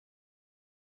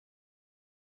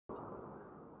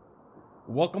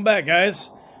Welcome back,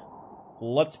 guys.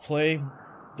 Let's play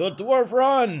the Dwarf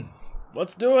Run.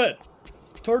 Let's do it.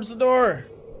 Towards the door.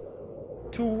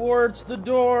 Towards the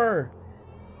door.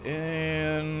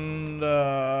 And,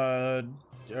 a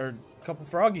couple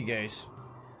froggy guys.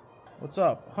 What's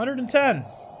up? 110.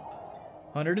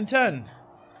 110.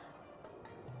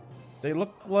 They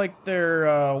look like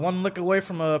they're one lick away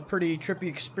from a pretty trippy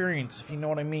experience, if you know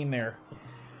what I mean there.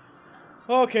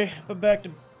 Okay, but back to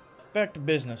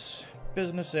business.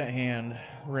 Business at hand.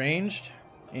 Ranged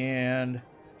and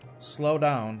slow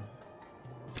down.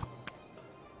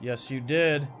 Yes, you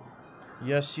did.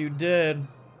 Yes, you did.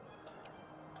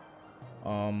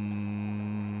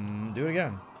 Do it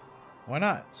again. Why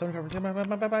not?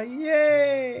 75%.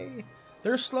 Yay!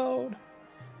 They're slowed.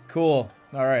 Cool.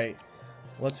 All right.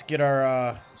 Let's get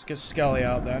our let's get Skelly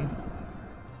out then.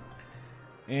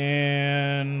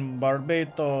 And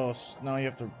Barbatos. Now you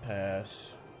have to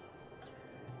pass.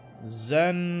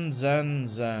 Zen.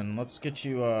 Let's get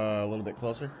you a little bit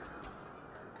closer.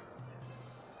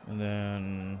 And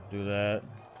then do that.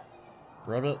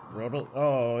 Rub it.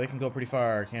 Oh, they can go pretty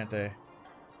far, can't they?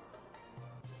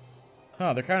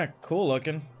 Huh, they're kind of cool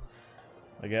looking,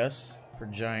 I guess, for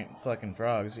giant fucking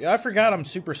frogs. Yeah, I forgot I'm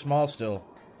super small still.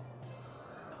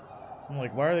 I'm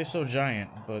like, why are they so giant?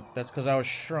 But that's because I was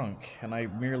shrunk, and I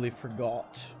merely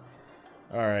forgot.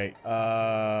 Alright,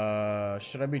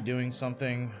 should I be doing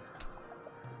something?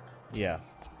 Yeah.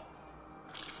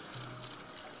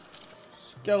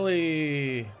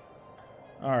 Skelly!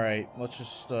 Alright, let's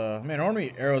just, man, how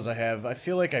many arrows I have? I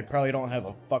feel like I probably don't have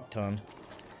a fuck ton.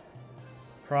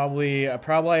 I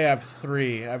probably have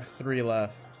 3. I have 3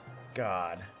 left.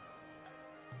 God.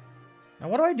 Now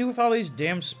what do I do with all these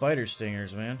damn spider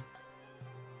stingers, man?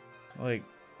 Like,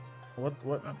 what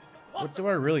do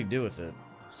I really do with it?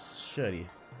 Shitty.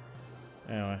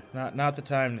 Anyway, not the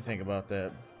time to think about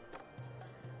that.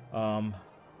 Well,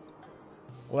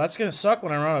 that's gonna suck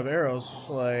when I run out of arrows,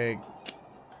 like,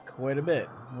 quite a bit.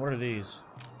 What are these?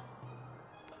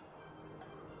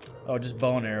 Oh, just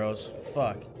bow and arrows.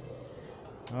 Fuck.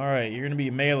 Alright, you're gonna be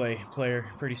a melee player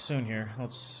pretty soon here.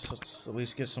 Let's at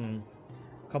least get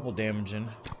couple damage in.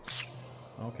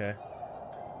 Okay.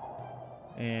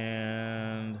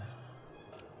 And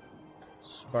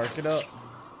spark it up.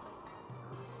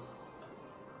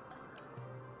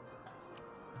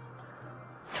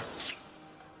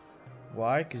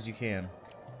 Why? Because you can.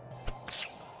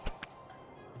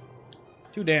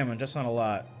 2 damage, that's not a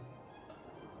lot.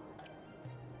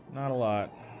 Not a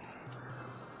lot.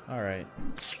 Alright.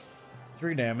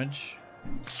 3 damage.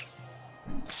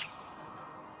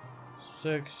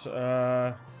 6,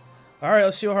 alright,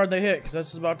 let's see how hard they hit, because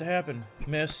this is about to happen.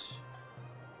 Miss.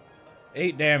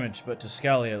 8 damage, but to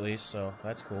Skelly at least, so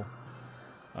that's cool.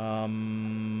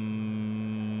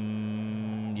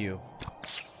 You.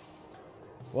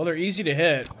 Well, they're easy to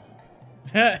hit.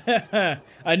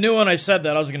 I knew when I said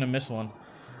that I was gonna miss one,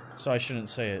 so I shouldn't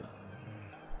say it.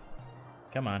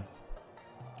 Come on.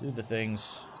 Do the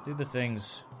things. Do the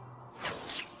things.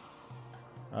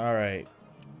 Alright.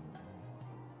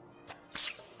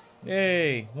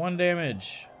 Yay! 1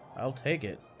 damage. I'll take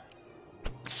it.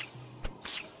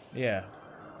 Yeah.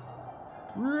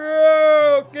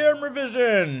 Whoa! Camera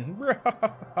vision!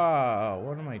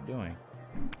 What am I doing?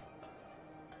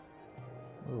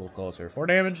 A little closer. 4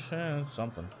 damage? That's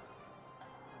something.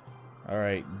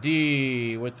 Alright.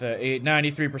 D with the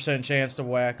 93% chance to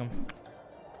whack him.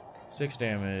 6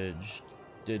 damage.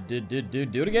 Do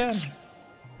it again.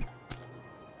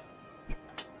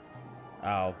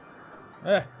 Ow.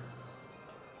 I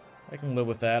can live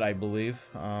with that, I believe.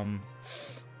 Oh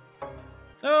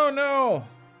no!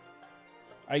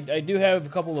 I do have a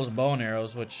couple of those bow and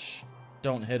arrows, which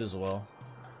don't hit as well.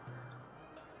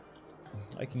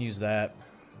 I can use that.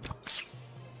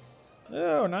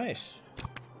 Oh, nice.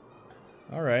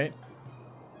 Alright.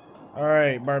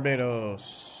 Alright,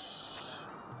 Barbados.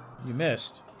 You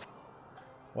missed.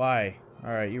 Why?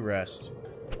 Alright, you rest.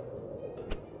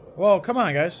 Whoa, come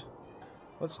on, guys.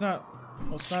 Let's not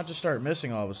just start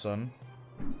missing all of a sudden.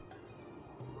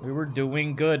 We were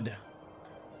doing good.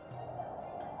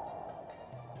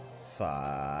 6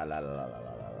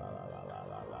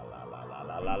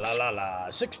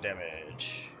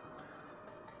 damage.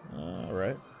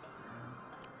 Alright.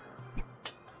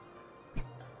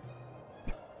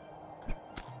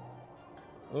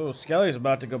 Oh, Skelly's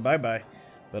about to go bye-bye.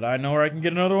 But I know where I can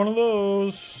get another one of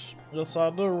those. Yes, I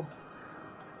do.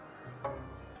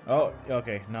 Oh,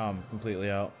 okay. Now I'm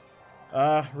completely out.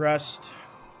 Rest.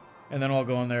 And then I'll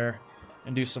go in there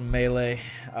and do some melee.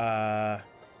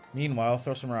 Meanwhile,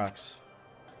 throw some rocks.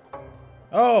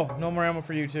 Oh, no more ammo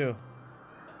for you, too.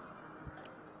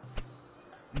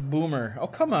 Boomer. Oh,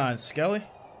 come on, Skelly.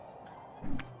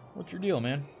 What's your deal,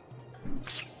 man?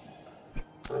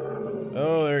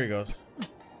 Oh, there he goes.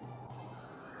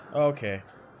 Okay.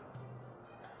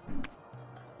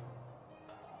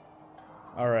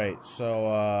 Alright,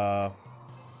 so,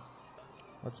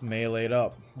 let's melee it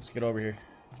up. Let's get over here.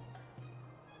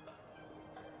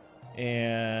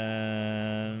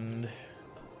 And...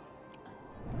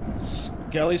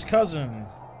 Skelly's cousin.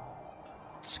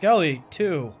 Skelly,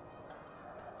 too.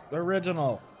 The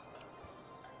original.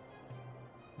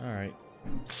 Alright.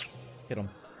 Hit him.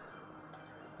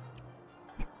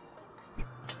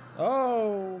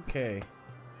 Okay.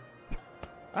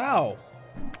 Ow!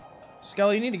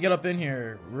 Skelly, you need to get up in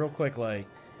here real quick, like.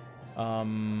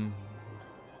 Aha.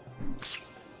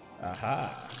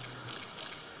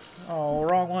 Oh,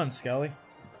 wrong one, Skelly.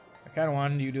 I kind of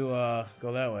wanted you to,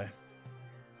 go that way.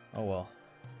 Oh, well.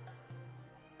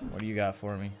 What do you got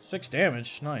for me? 6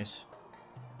 damage. Nice.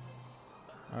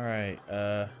 Alright,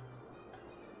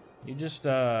 you just,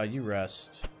 you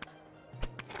rest.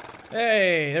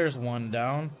 Hey, there's one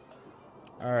down.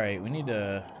 Alright, we need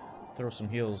to throw some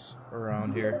heals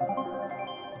around here.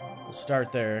 We'll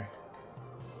start there.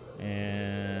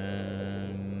 And...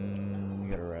 you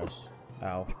gotta rest.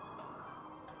 Ow.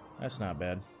 That's not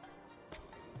bad.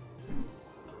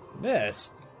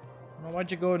 Missed! Well,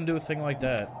 why'd you go and do a thing like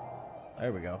that?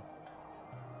 There we go.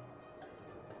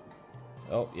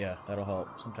 Oh, yeah, that'll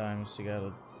help. Sometimes you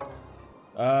gotta...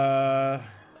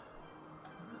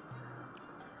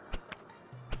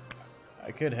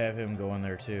 I could have him go in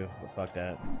there too, but fuck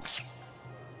that.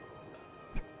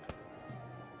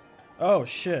 Oh,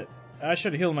 shit. I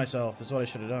should have healed myself, is what I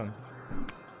should have done.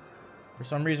 For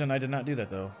some reason, I did not do that,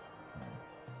 though.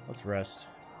 Let's rest.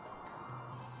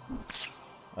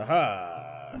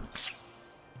 Aha!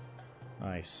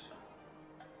 Nice.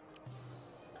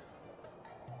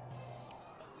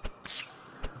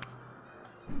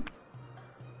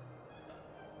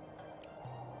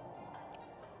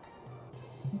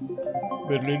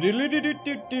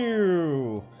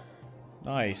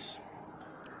 Nice.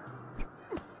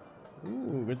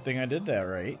 Ooh, good thing I did that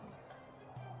right.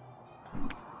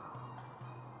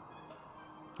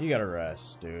 You gotta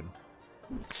rest, dude.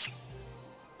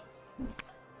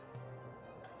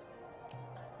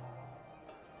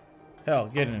 Hell,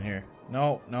 get in here.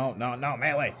 No, no, no, no,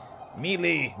 melee!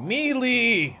 Melee!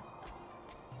 Melee!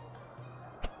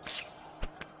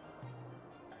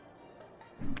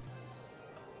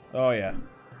 Oh, yeah.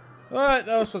 What?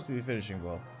 That was supposed to be finishing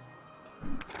blow.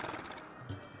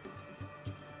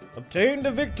 Obtained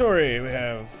a victory! We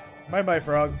have... Bye-bye,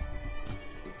 frog.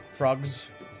 Frogs.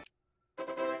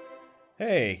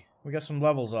 Hey, we got some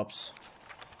levels ups.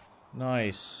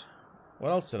 Nice.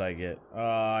 What else did I get?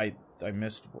 I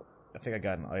missed... I think I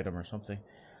got an item or something.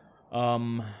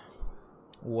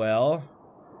 Well...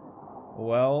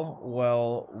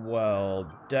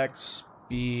 Dex,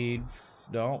 speed...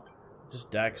 No.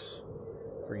 Just Dex.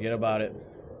 Forget about it.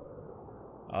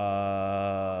 Who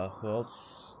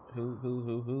else?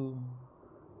 Who?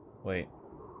 Wait.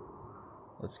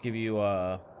 Let's give you,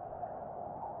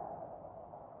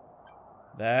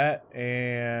 that,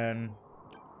 and...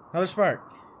 another spark.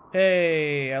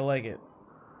 Hey, I like it.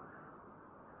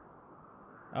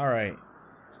 Alright.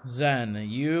 Zen,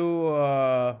 you,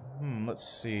 let's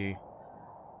see.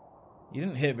 You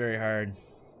didn't hit very hard.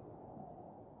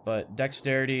 But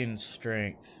dexterity and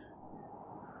strength.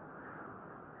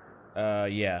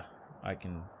 Yeah, I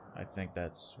think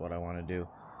that's what I want to do.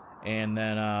 And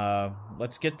then,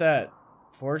 let's get that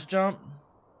force jump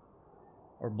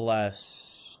or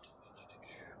bless.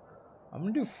 I'm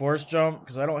gonna do force jump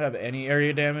because I don't have any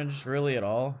area damage really at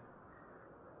all,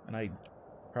 and I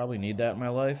probably need that in my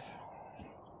life.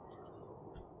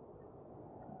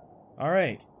 All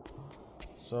right,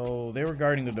 so they were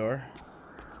guarding the door.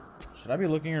 Should I be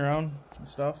looking around and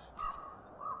stuff?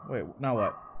 Wait, now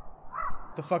what?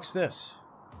 What the fuck's this?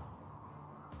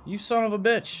 You son of a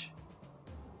bitch!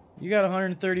 You got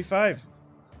 135.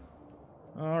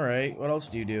 Alright, what else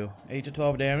do you do? 8 to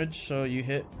 12 damage, so you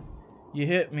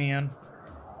hit, man.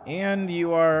 And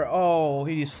you are, oh,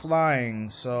 he's flying,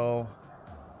 so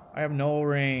I have no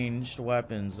ranged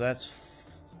weapons. That's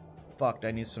fucked.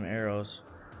 I need some arrows.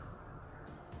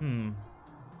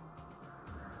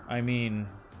 I mean...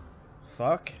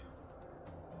 fuck.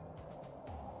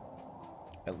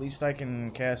 At least I can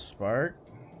cast Spark.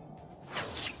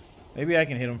 Maybe I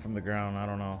can hit him from the ground, I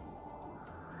don't know.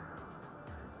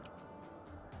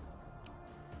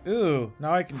 Ooh,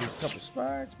 now I can do a couple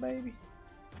sparks, baby.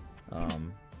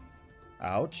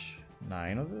 Ouch.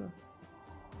 9 of it.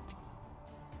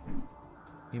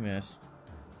 He missed.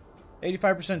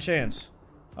 85% chance.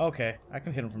 Okay, I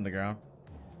can hit him from the ground.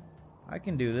 I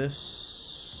can do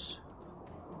this.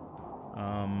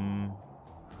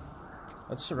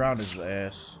 Let's surround his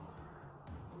ass.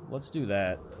 Let's do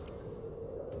that.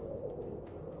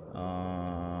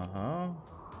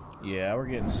 Yeah, we're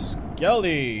getting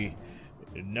Skelly.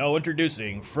 Now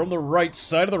introducing from the right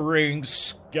side of the ring,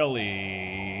 Skelly.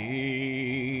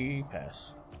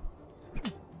 Pass.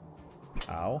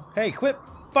 Ow. Hey, quit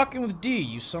fucking with D,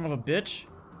 you son of a bitch.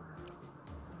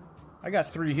 I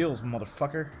got 3 heals,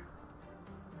 motherfucker.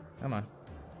 Come on.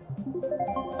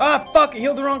 Ah, fuck! I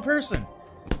healed the wrong person!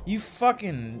 You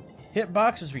fucking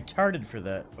hitbox is retarded for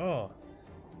that. Oh.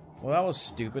 Well, that was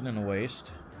stupid and a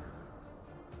waste.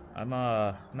 I'm,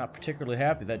 not particularly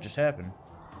happy that just happened.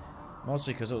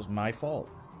 Mostly because it was my fault.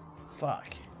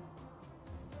 Fuck.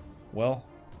 Well.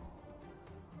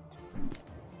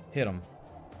 Hit him.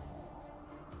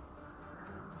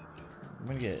 I'm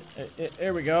gonna get...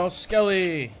 there we go,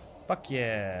 Skelly! Fuck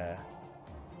yeah.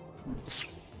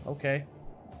 Okay.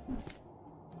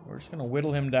 We're just gonna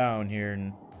whittle him down here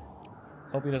and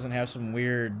hope he doesn't have some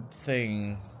weird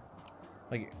thing.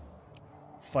 Like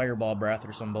fireball breath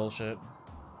or some bullshit.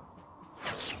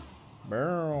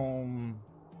 Boom.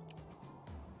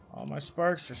 All my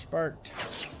sparks are sparked.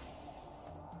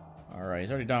 Alright,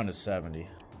 he's already down to 70.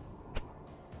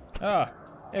 Ah,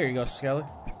 there you go, Skelly.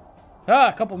 Ah,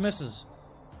 a couple misses.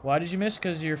 Why did you miss?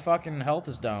 Because your fucking health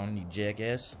is down, you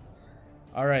jackass.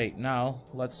 Alright, now,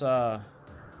 let's, there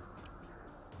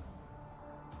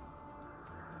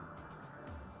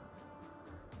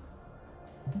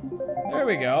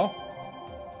we go.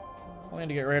 I need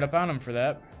to get right up on him for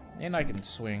that. And I can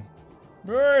swing.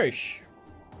 Brush!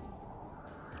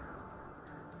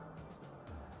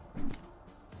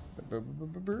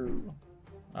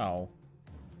 Oh.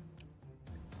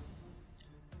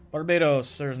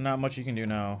 Barbados, there's not much you can do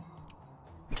now.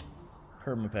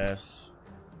 Permapass.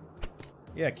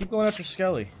 Yeah, keep going after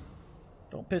Skelly.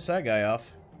 Don't piss that guy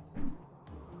off.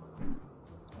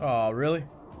 Oh, really?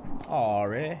 Oh,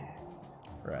 really?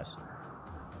 Rest.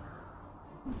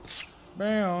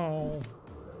 Bam.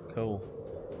 Cool.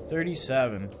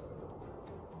 37.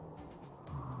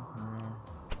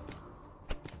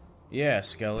 Yeah,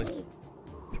 Skelly.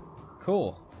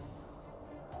 Cool.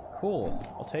 Cool.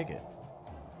 I'll take it.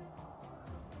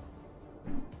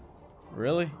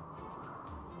 Really?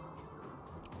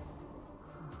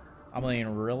 I mean,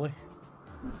 really?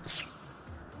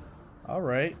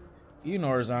 Alright.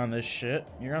 Enor's on this shit.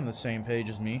 You're on the same page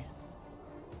as me.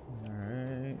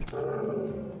 Alright.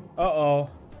 Uh-oh.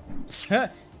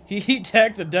 He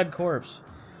attacked the dead corpse.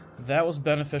 That was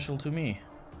beneficial to me.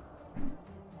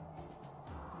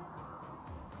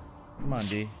 Come on,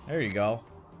 D. There you go.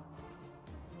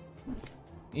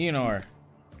 Enor.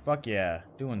 Fuck yeah.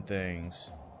 Doing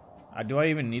things. Do I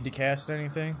even need to cast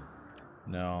anything?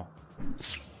 No.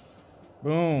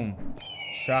 Boom.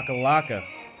 Shakalaka.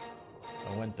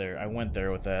 I went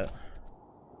there with that.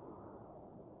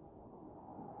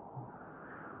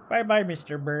 Bye-bye,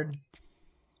 Mr. Bird.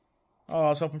 Oh, I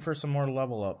was hoping for some more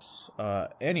level ups.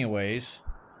 Anyways.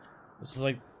 This is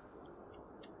like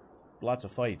lots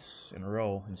of fights in a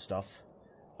row and stuff.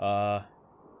 I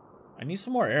need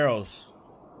some more arrows.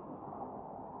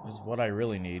 This is what I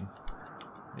really need.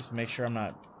 Just make sure I'm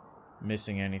not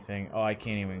missing anything. Oh, I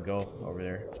can't even go over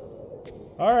there.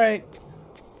 Alright.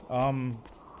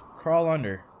 Crawl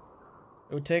under.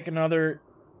 It would take another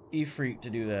Ifrit to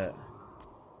do that.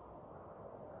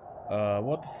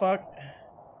 What the fuck?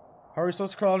 How are we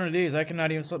supposed to crawl under these? I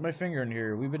cannot even slip my finger in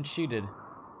here. We've been cheated.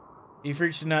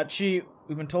 Ifrits should not cheat.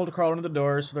 We've been told to crawl under the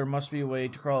doors, so there must be a way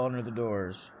to crawl under the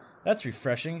doors. That's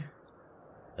refreshing.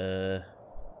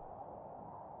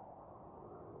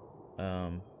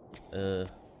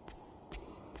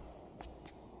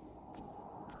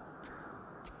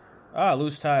 Ah,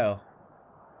 loose tile.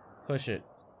 Push it.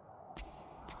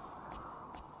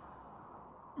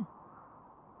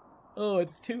 Oh,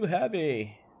 it's too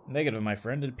heavy. Negative, my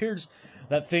friend. It appears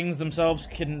that things themselves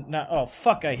can not... Oh,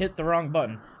 fuck, I hit the wrong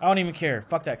button. I don't even care.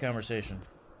 Fuck that conversation.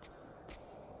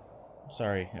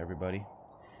 Sorry, everybody.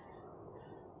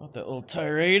 About that little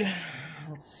tirade.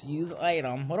 Let's use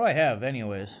item. What do I have,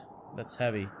 anyways? That's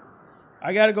heavy.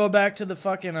 I gotta go back to the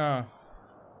fucking,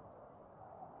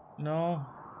 No.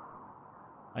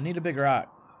 I need a big rock.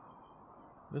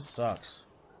 This sucks.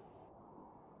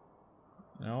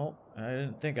 No, I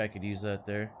didn't think I could use that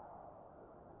there.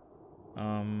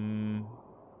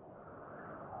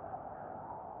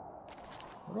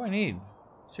 What do I need?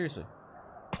 Seriously.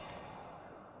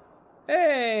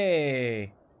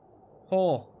 Hey!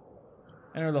 Hole.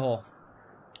 Enter the hole.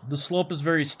 The slope is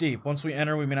very steep. Once we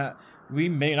enter, we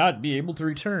may not be able to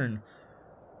return.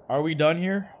 Are we done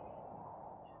here?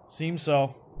 Seems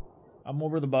so. I'm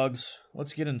over the bugs.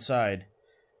 Let's get inside.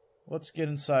 Let's get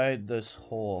inside this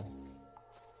hole.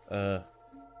 Yeah.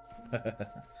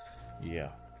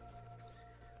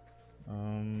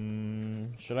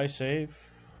 Should I save?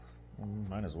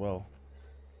 Might as well.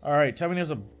 Alright, tell me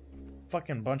there's a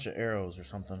fucking bunch of arrows or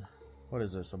something. What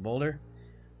is this, a boulder?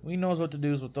 We knows what to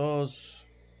do with those.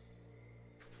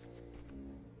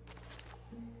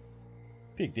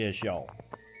 Pick this, y'all.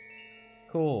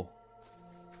 Cool.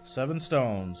 7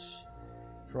 stones.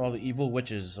 For all the evil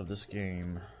witches of this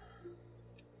game.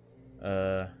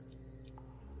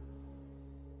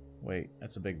 Wait,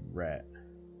 that's a big rat.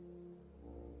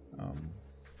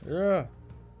 Yeah.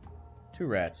 2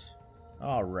 rats.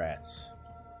 Oh, rats.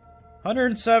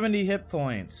 170 hit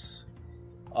points.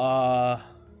 I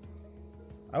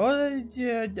was,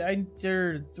 yeah,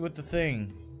 they're with the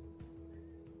thing.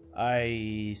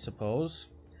 I suppose.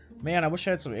 Man, I wish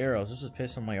I had some arrows. This is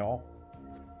pissing me off.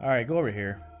 Alright, go over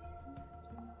here.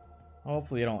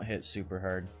 Hopefully I don't hit super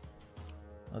hard.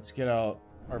 Let's get out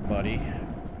our buddy.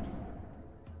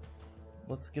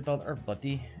 Let's get out our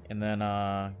buddy. And then,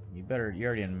 you're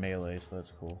already in melee, so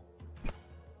that's cool.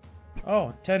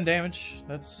 Oh, 10 damage.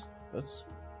 That's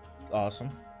awesome.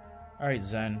 Alright,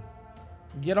 Zen.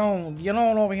 Get on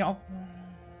over here.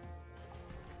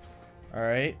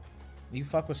 Alright. You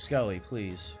fuck with Skelly,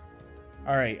 please.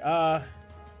 Alright,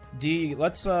 D,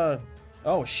 let's, oh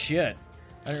shit.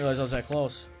 I didn't realize I was that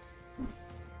close.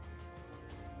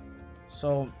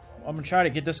 So, I'm gonna try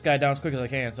to get this guy down as quick as I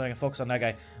can so I can focus on that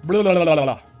guy. Blah, blah, blah, blah,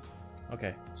 blah.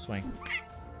 Okay, swing.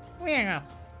 I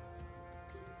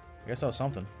guess that was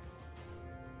something.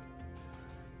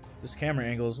 This camera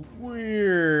angle is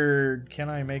weird. Can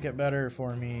I make it better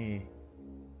for me?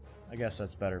 I guess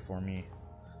that's better for me.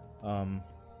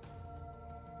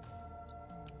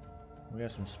 We got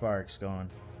some sparks going.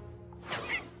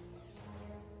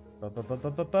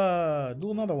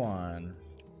 Do another one.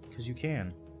 Because you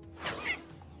can.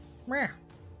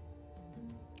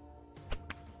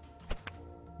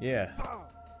 Yeah.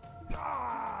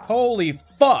 Holy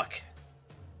fuck!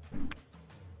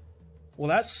 Well,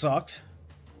 that sucked.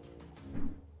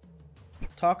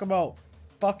 Talk about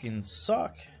fucking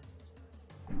suck.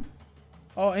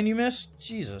 Oh, and you missed?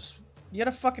 Jesus. You had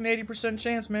a fucking 80%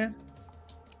 chance, man.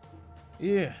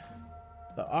 Yeah.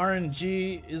 The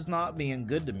RNG is not being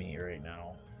good to me right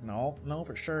now. No,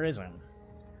 for sure isn't.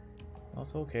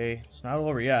 That's okay. It's not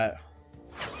over yet.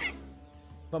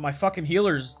 But my fucking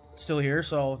healer's still here,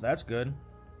 so that's good.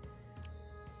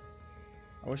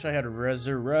 I wish I had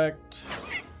Resurrect.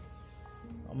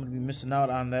 I'm gonna be missing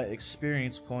out on that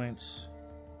experience points.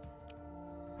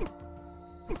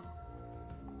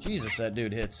 Jesus, that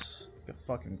dude hits like a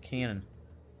fucking cannon.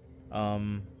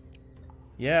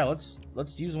 Yeah, let's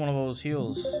use one of those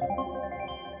heals.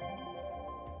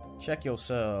 Check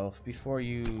yourself before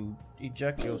you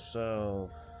eject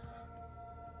yourself.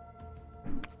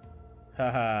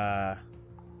 Haha.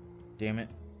 Damn it.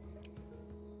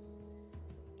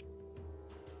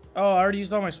 Oh, I already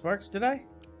used all my sparks, did I?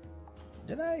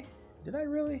 Did I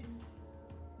really?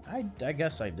 I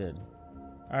guess I did.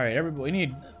 Alright, everybody, we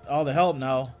need all the help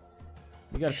now.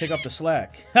 We gotta pick up the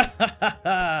slack.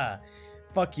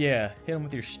 Fuck yeah. Hit him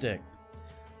with your stick.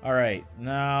 Alright,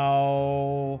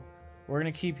 now we're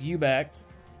gonna keep you back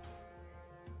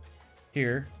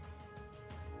here.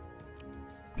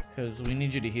 Because we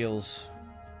need you to heals.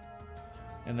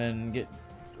 And then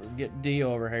get D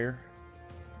over here.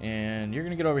 And you're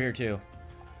gonna get over here too.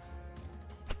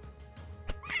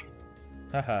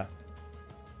 Haha.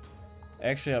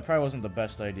 Actually, that probably wasn't the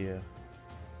best idea.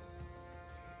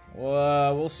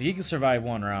 Well, we'll see. He can survive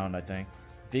 1 round, I think.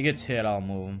 If he gets hit, I'll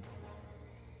move him.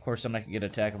 Of course, then I can get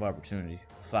attack of opportunity.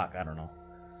 Fuck, I don't know.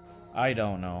 I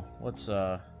don't know. Let's,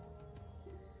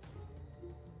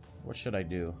 what should I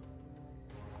do?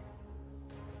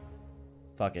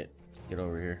 Fuck it. Get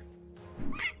over here.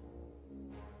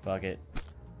 Fuck it.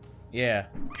 Yeah.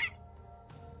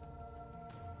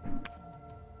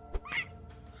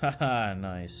 Haha,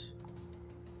 nice.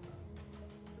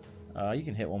 You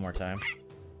can hit 1 more time.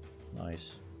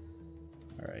 Nice.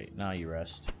 Alright, now you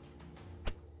rest.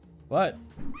 What?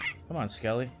 Come on,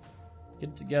 Skelly. Get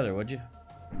it together, would you?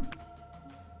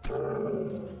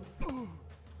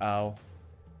 Ow.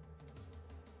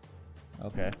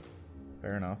 Okay.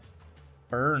 Fair enough.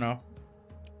 Fair enough.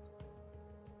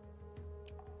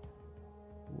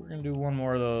 We're gonna do 1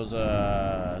 more of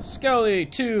those, Skelly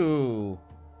 2!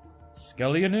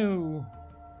 Skelly anew!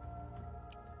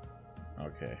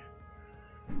 Okay.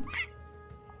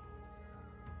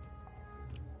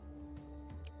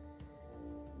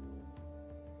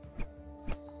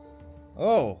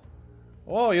 Oh!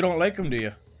 Oh, you don't like him, do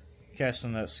you?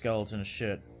 Casting that skeleton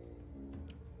shit.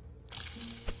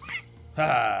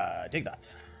 Ha! Take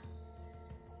that.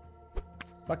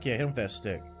 Fuck yeah, hit him with that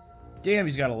stick. Damn,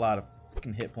 he's got a lot of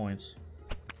fucking hit points.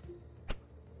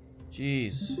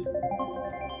 Jeez.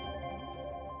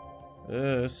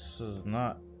 This is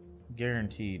not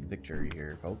guaranteed victory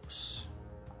here, folks.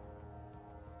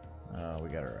 We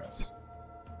gotta rest.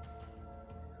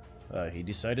 He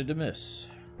decided to miss.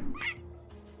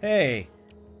 Hey!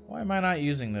 Why am I not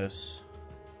using this?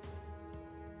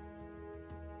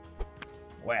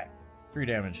 Whack. 3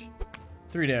 damage.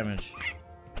 3 damage.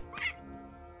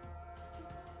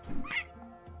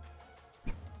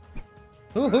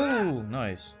 Woohoo!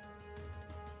 Nice.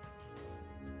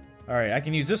 Alright, I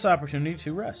can use this opportunity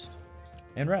to rest.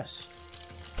 And rest.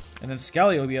 And then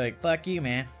Skelly will be like, fuck you,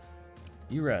 man.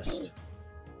 You rest.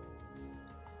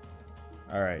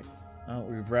 Alright. Well,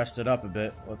 we've rested up a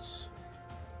bit. Let's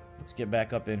get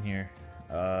back up in here.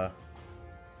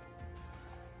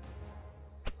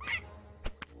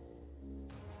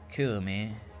 Cool,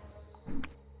 man.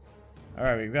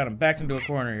 Alright, we've got him back into a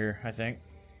corner here, I think.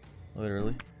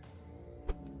 Literally.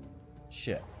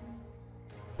 Shit.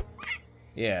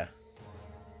 Yeah.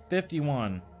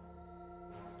 51.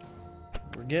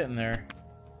 We're getting there.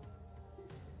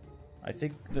 I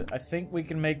think we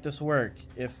can make this work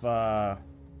if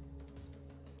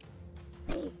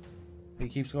he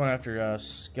keeps going after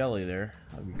Skelly there.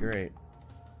 That'd be great.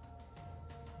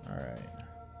 Alright.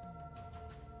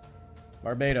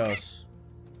 Barbados.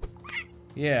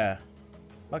 Yeah.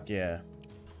 Fuck yeah.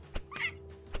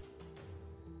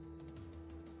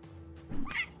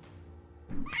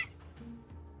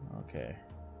 Okay.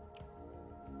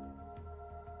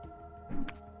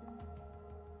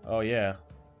 Oh yeah.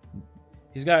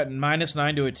 He's got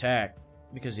 -9 to attack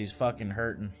because he's fucking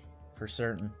hurting for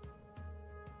certain.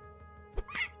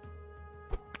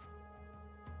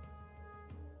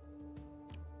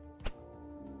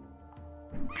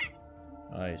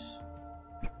 Nice.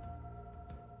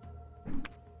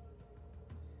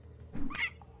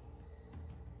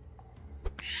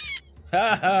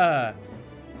 Haha!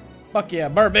 Fuck yeah,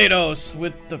 Barbados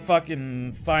with the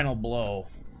fucking final blow.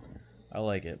 I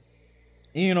like it.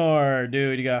 Enor,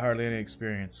 dude, you got hardly any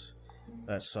experience.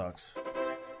 That sucks.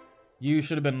 You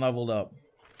should have been leveled up,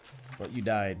 but you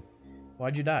died.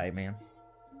 Why'd you die, man?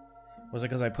 Was it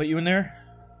because I put you in there?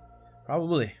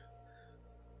 Probably.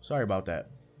 Sorry about that.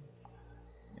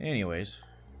 Anyways.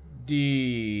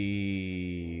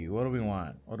 D. What do we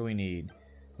want? What do we need?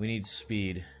 We need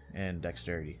speed and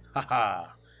dexterity. Haha.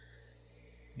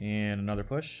 And another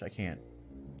push. I can't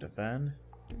defend.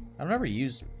 I've never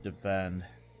used defend.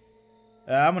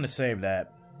 I'm gonna save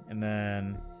that, and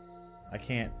then I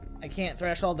can't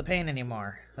threshold the pain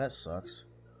anymore. That sucks.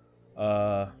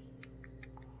 What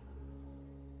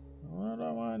do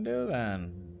I want to do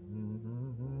then?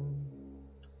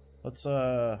 Let's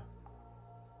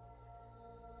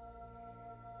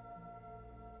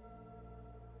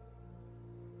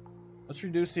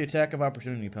reduce the attack of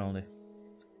opportunity penalty.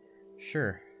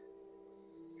 Sure.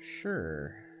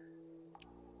 Sure.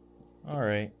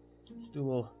 Alright. Let's do a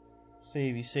little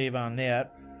save on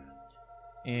that.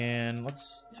 And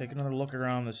let's take another look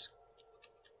around this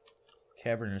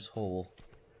cavernous hole.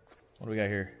 What do we got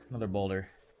here? Another boulder.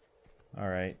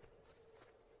 Alright.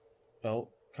 Oh,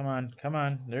 come on, come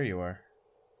on. There you are.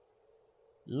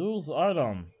 Use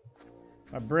item.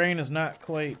 My brain is not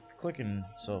quite clicking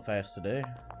so fast today.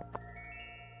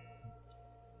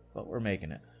 But we're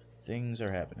making it. Things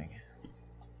are happening.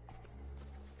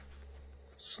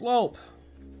 Slope.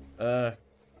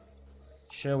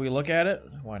 Shall we look at it?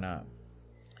 Why not?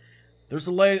 There's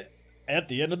a light at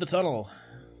the end of the tunnel.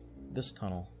 This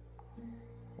tunnel.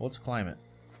 Well, let's climb it.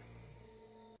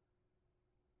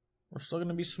 We're still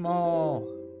gonna be small.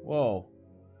 Whoa.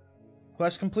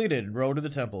 Quest completed. Road to the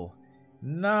temple.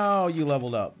 Now you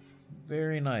leveled up.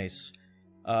 Very nice.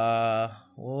 Well,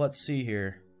 let's see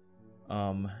here.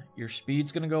 Your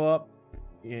speed's gonna go up.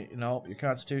 No, your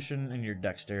constitution and your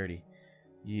dexterity.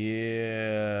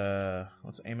 Yeah.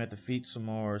 Let's aim at the feet some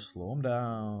more. Slow them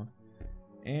down.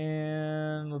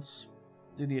 And let's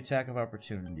do the attack of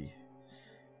opportunity.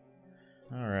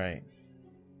 Alright.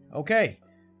 Okay.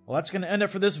 Well, that's going to end it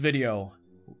for this video.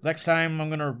 Next time, I'm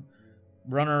going to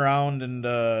run around and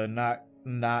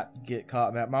not get caught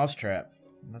in that mousetrap.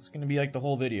 That's going to be like the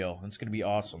whole video. It's going to be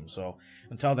awesome. So,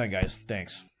 until then, guys,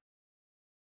 thanks.